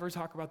grace and never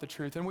talk about the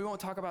truth. And we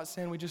won't talk about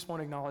sin, we just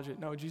won't acknowledge it.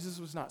 No,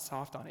 Jesus was not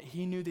soft on it.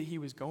 He knew that he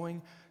was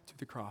going to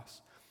the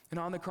cross. And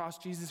on the cross,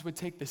 Jesus would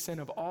take the sin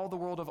of all the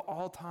world of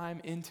all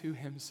time into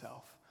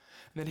himself.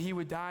 And that he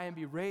would die and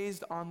be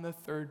raised on the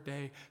third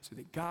day so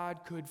that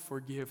God could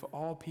forgive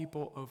all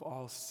people of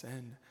all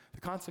sin.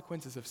 The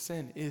consequences of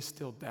sin is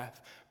still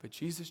death, but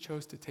Jesus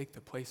chose to take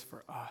the place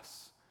for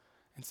us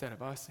instead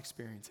of us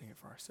experiencing it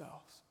for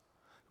ourselves.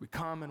 We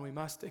come and we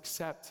must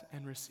accept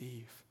and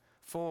receive,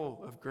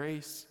 full of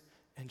grace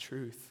and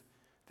truth,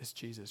 this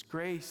Jesus.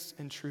 Grace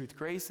and truth,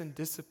 grace and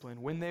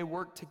discipline, when they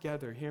work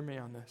together, hear me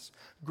on this,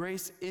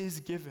 grace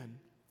is given,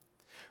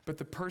 but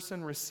the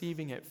person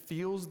receiving it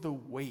feels the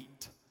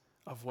weight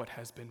of what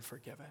has been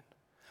forgiven.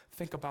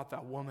 Think about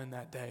that woman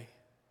that day.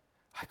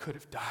 I could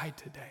have died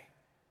today,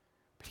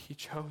 but he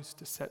chose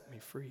to set me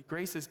free.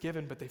 Grace is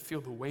given, but they feel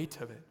the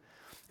weight of it.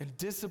 And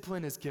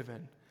discipline is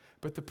given,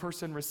 but the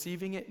person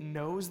receiving it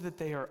knows that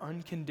they are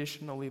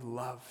unconditionally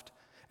loved,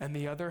 and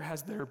the other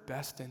has their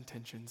best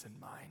intentions in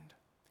mind.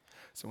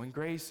 So when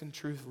grace and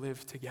truth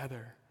live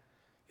together,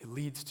 it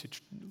leads to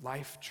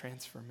life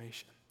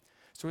transformation.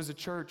 So as a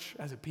church,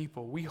 as a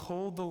people, we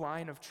hold the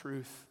line of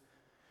truth.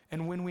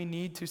 And when we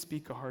need to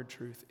speak a hard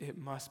truth, it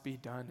must be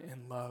done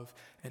in love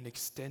and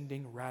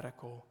extending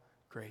radical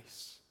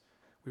grace.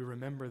 We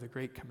remember the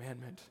great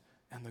commandment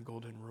and the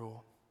golden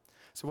rule.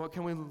 So what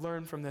can we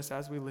learn from this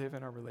as we live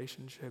in our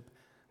relationship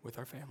with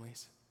our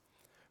families?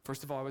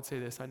 First of all, I would say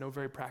this. I know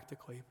very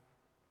practically,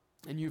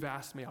 and you've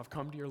asked me, I've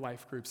come to your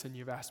life groups and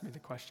you've asked me the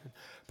question,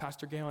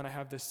 Pastor Galen, I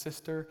have this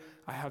sister,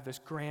 I have this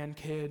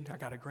grandkid, I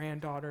got a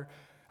granddaughter,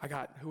 I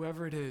got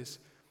whoever it is,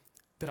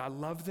 that I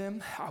love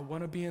them, I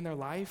want to be in their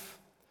life,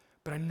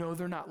 but I know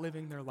they're not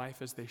living their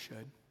life as they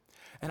should.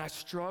 And I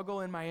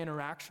struggle in my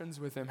interactions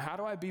with them. How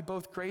do I be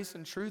both grace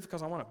and truth?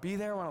 Because I want to be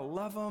there, I want to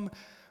love them,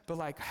 but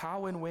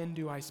how and when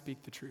do I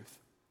speak the truth?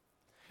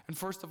 And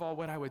first of all,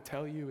 what I would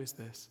tell you is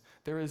this.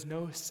 There is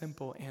no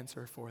simple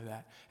answer for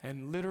that.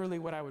 And literally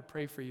what I would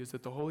pray for you is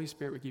that the Holy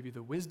Spirit would give you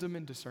the wisdom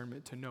and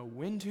discernment to know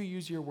when to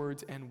use your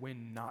words and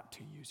when not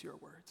to use your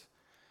words.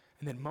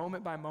 And then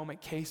moment by moment,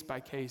 case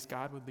by case,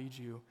 God would lead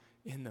you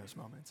in those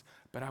moments.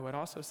 But I would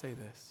also say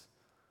this.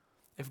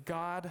 If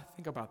God,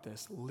 think about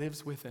this,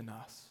 lives within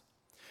us,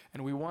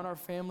 and we want our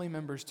family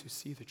members to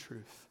see the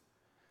truth,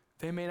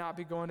 they may not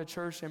be going to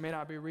church, they may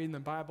not be reading the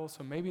Bible,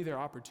 so maybe their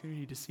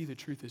opportunity to see the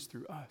truth is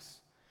through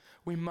us.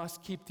 We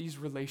must keep these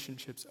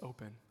relationships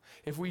open.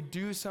 If we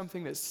do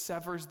something that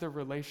severs the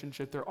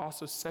relationship, they're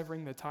also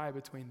severing the tie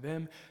between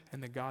them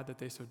and the God that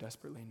they so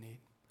desperately need.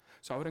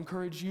 So I would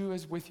encourage you,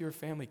 as with your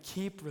family,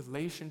 keep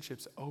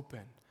relationships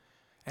open.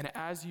 And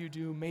as you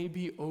do,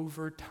 maybe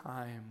over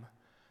time,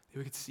 that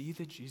we could see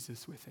the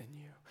Jesus within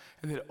you.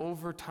 And that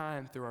over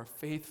time, through our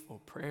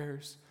faithful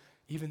prayers,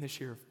 even this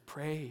year,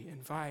 pray,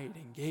 invite,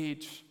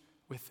 engage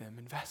with them,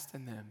 invest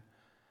in them,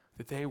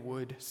 that they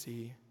would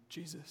see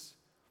Jesus.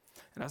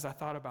 And as I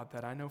thought about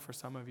that, I know for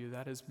some of you,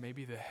 that is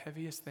maybe the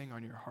heaviest thing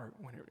on your heart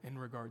in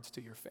regards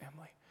to your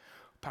family.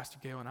 Pastor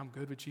Galen, I'm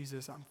good with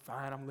Jesus. I'm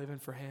fine. I'm living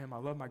for him. I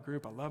love my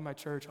group. I love my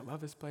church. I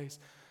love this place.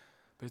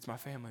 But it's my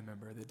family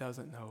member that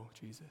doesn't know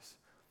Jesus.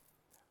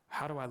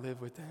 How do I live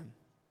with them?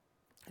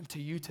 And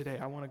to you today,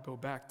 I want to go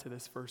back to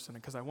this verse,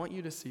 because I want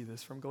you to see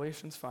this from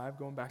Galatians 5,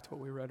 going back to what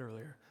we read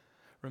earlier.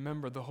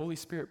 Remember, the Holy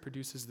Spirit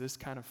produces this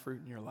kind of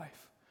fruit in your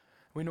life.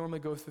 We normally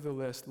go through the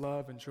list,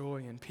 love and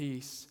joy and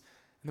peace,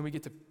 and then we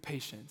get to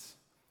patience.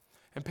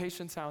 And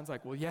patience sounds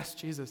like, well, yes,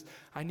 Jesus,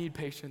 I need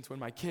patience when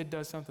my kid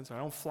does something so I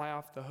don't fly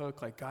off the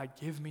hook. Like, God,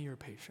 give me your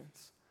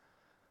patience.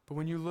 But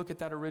when you look at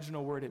that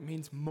original word, it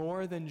means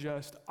more than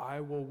just, I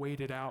will wait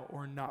it out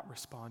or not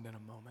respond in a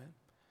moment.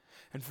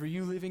 And for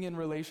you living in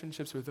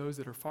relationships with those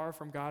that are far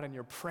from God, and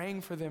you're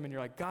praying for them, and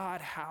you're like,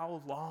 God,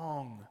 how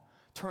long?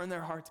 Turn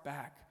their hearts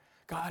back.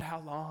 God,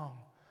 how long?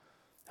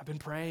 I've been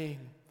praying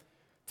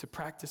to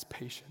practice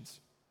patience.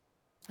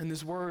 And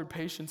this word,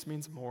 patience,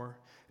 means more.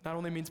 It not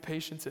only means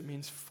patience, it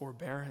means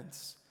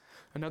forbearance.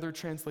 Another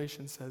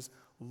translation says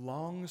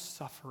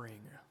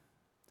long-suffering,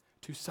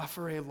 to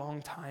suffer a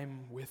long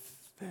time with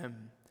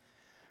them.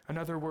 In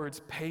other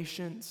words,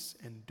 patience,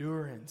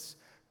 endurance,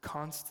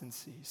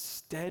 constancy,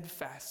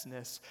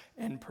 steadfastness,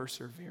 and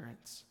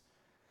perseverance.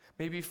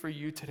 Maybe for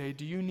you today,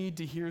 do you need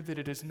to hear that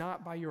it is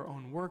not by your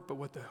own work, but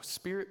what the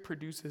Spirit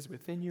produces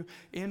within you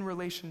in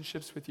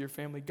relationships with your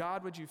family?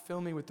 God, would you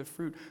fill me with the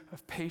fruit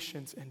of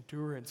patience,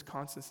 endurance,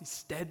 constancy,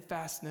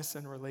 steadfastness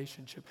in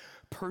relationship,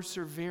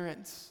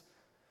 perseverance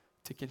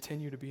to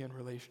continue to be in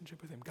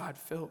relationship with him? God,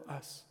 fill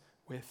us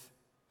with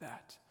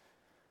that.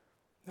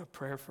 A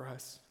prayer for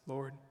us,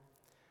 Lord,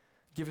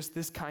 give us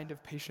this kind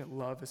of patient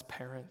love as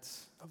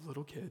parents of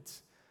little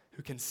kids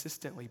who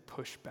consistently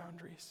push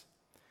boundaries.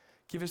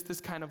 Give us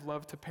this kind of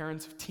love to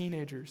parents of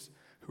teenagers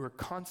who are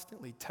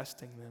constantly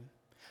testing them.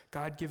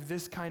 God, give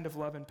this kind of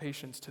love and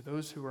patience to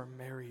those who are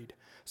married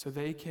so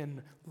they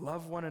can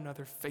love one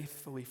another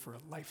faithfully for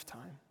a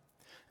lifetime.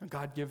 And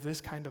God, give this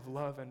kind of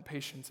love and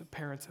patience to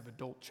parents of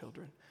adult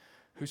children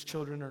whose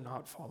children are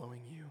not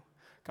following you.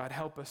 God,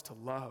 help us to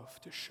love,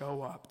 to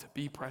show up, to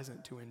be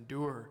present, to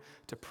endure,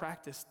 to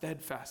practice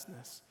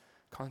steadfastness,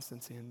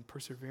 constancy, and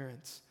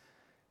perseverance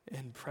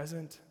in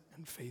present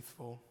and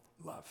faithful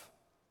love.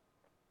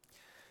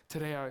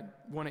 Today, I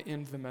want to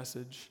end the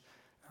message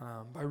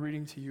by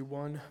reading to you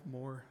one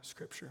more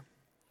scripture.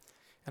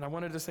 And I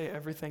wanted to say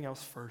everything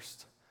else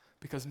first,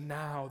 because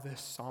now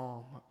this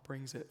psalm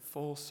brings it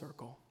full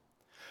circle.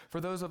 For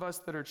those of us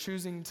that are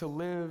choosing to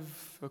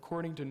live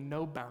according to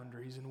no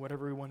boundaries in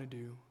whatever we want to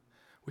do,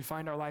 we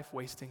find our life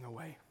wasting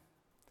away.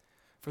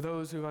 For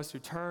those of us who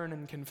turn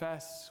and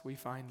confess, we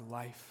find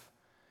life.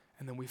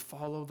 And then we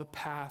follow the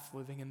path,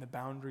 living in the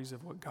boundaries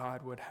of what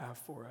God would have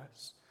for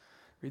us.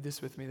 Read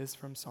this with me. This is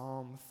from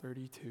Psalm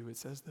 32. It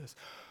says this: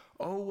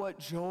 "Oh, what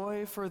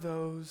joy for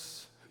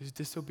those whose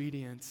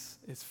disobedience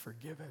is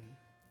forgiven,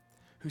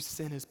 whose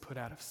sin is put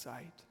out of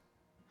sight.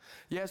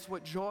 Yes,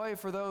 what joy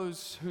for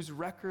those whose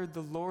record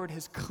the Lord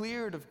has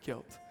cleared of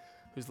guilt,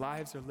 whose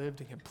lives are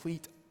lived in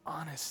complete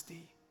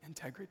honesty,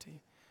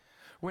 integrity.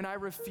 When I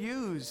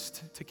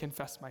refused to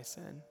confess my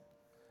sin,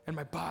 and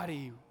my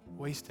body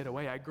wasted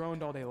away, I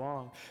groaned all day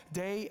long.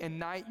 Day and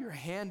night, your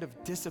hand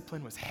of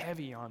discipline was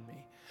heavy on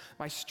me.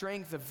 My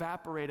strength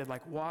evaporated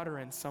like water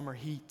in summer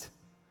heat."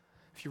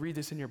 If you read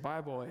this in your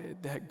Bible,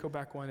 go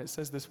back one, it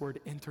says this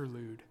word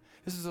interlude.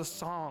 This is a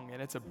song,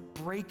 and it's a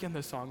break in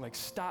the song, like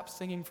stop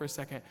singing for a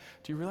second.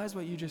 Do you realize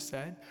what you just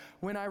said?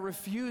 When I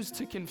refused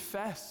to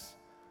confess,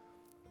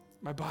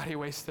 my body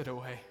wasted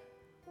away.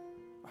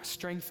 My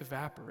strength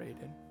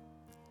evaporated.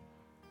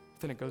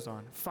 Then it goes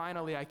on.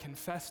 Finally, I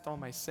confessed all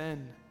my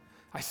sin.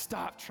 I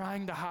stopped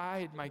trying to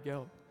hide my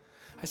guilt.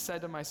 I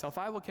said to myself,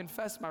 I will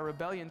confess my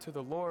rebellion to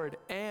the Lord,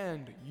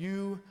 and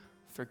you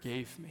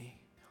forgave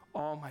me.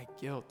 All my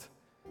guilt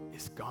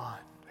is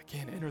gone.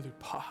 Again, interlude,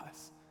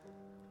 pause.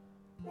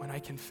 When I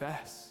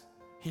confess,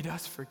 he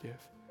does forgive.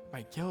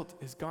 My guilt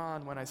is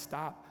gone when I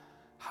stop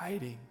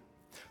hiding.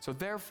 So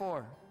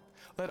therefore,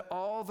 let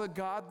all the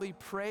godly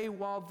pray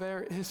while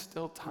there is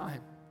still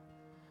time,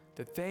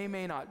 that they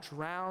may not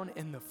drown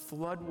in the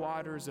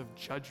floodwaters of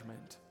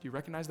judgment. Do you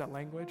recognize that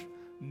language?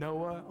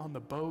 Noah on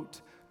the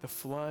boat, the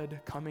flood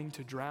coming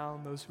to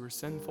drown those who are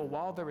sinful.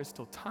 While there is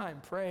still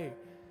time, pray.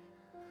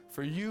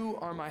 For you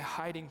are my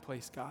hiding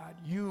place, God.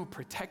 You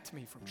protect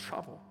me from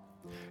trouble.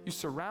 You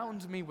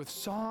surround me with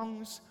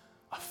songs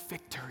of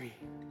victory,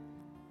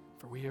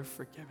 for we are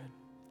forgiven.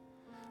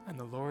 And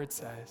the Lord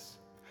says,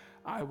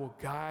 I will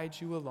guide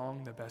you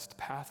along the best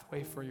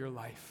pathway for your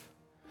life.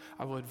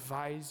 I will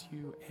advise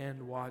you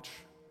and watch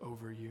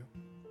over you.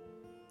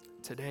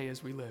 Today,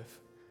 as we live,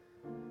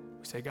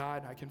 we say,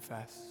 God, I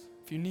confess.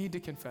 If you need to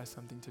confess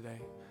something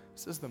today,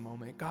 this is the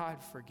moment. God,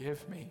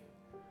 forgive me.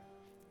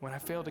 When I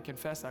fail to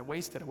confess, I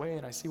waste it away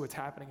and I see what's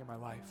happening in my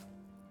life.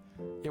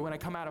 Yet when I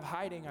come out of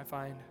hiding, I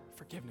find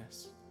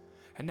forgiveness.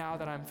 And now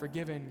that I'm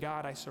forgiven,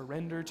 God, I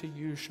surrender to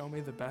you. Show me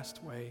the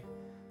best way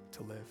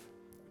to live.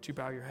 Would you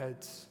bow your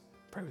heads?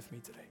 Pray with me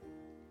today.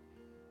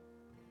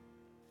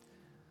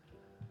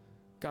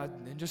 God,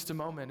 in just a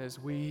moment, as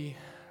we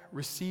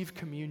receive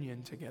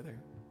communion together,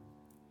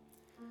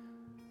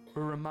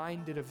 we're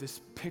reminded of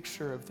this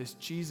picture of this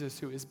Jesus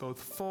who is both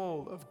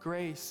full of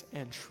grace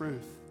and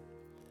truth.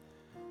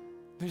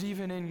 That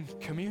even in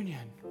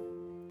communion,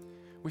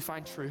 we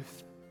find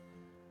truth.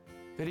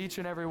 That each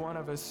and every one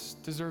of us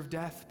deserve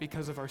death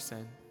because of our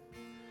sin.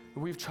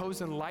 We've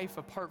chosen life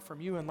apart from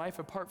you, and life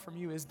apart from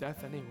you is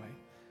death anyway.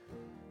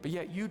 But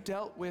yet you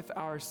dealt with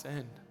our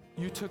sin.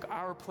 You took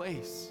our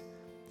place.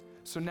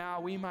 So now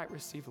we might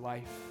receive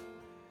life.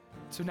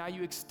 So now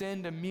you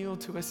extend a meal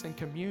to us in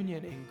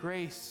communion, in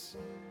grace.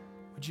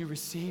 Would you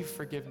receive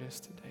forgiveness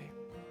today?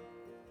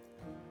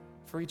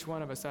 For each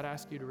one of us, I'd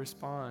ask you to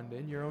respond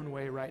in your own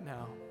way right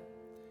now.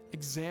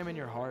 Examine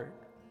your heart.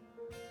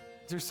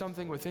 Is there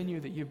something within you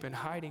that you've been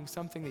hiding,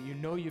 something that you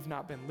know you've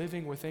not been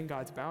living within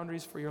God's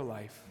boundaries for your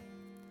life?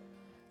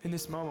 In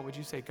this moment, would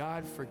you say,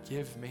 God,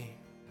 forgive me.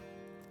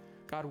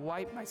 God,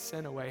 wipe my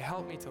sin away.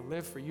 Help me to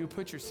live for you.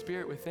 Put your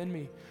spirit within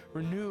me.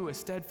 Renew a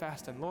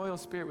steadfast and loyal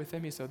spirit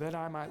within me so that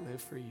I might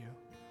live for you.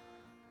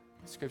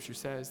 Scripture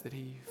says that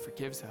he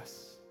forgives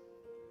us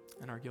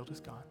and our guilt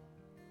is gone.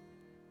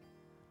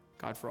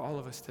 God, for all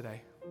of us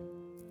today,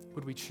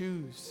 would we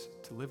choose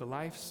to live a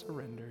life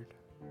surrendered,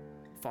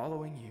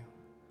 following you,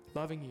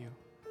 loving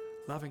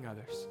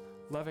others,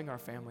 loving our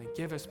family.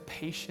 Give us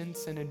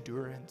patience and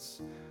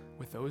endurance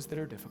with those that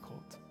are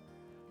difficult,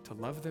 to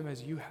love them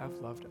as you have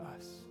loved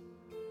us.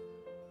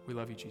 We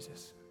love you,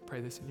 Jesus.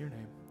 Pray this in your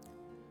name.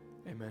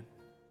 Amen.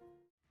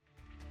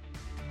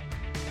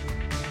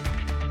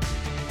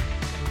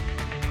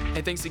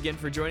 And thanks again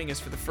for joining us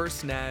for the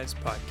First Naz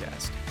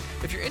podcast.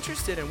 If you're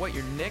interested in what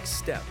your next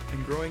step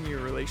in growing your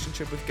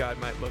relationship with God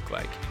might look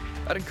like,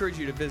 I'd encourage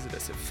you to visit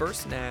us at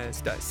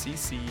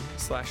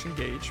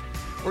firstnaz.cc/engage,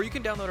 or you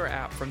can download our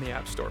app from the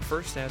App Store,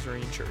 First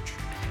Nazarene Church.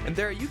 And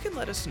there you can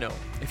let us know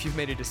if you've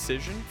made a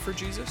decision for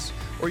Jesus,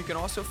 or you can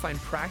also find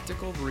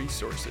practical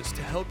resources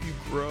to help you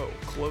grow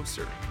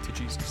closer to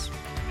Jesus.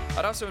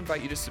 I'd also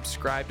invite you to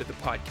subscribe to the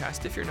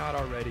podcast if you're not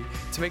already,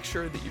 to make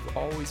sure that you've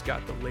always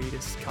got the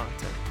latest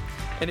content.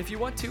 And if you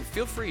want to,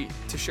 feel free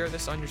to share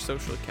this on your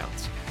social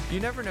accounts. You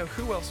never know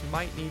who else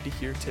might need to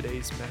hear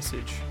today's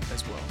message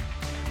as well.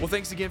 Well,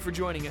 thanks again for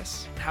joining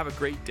us. Have a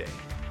great day.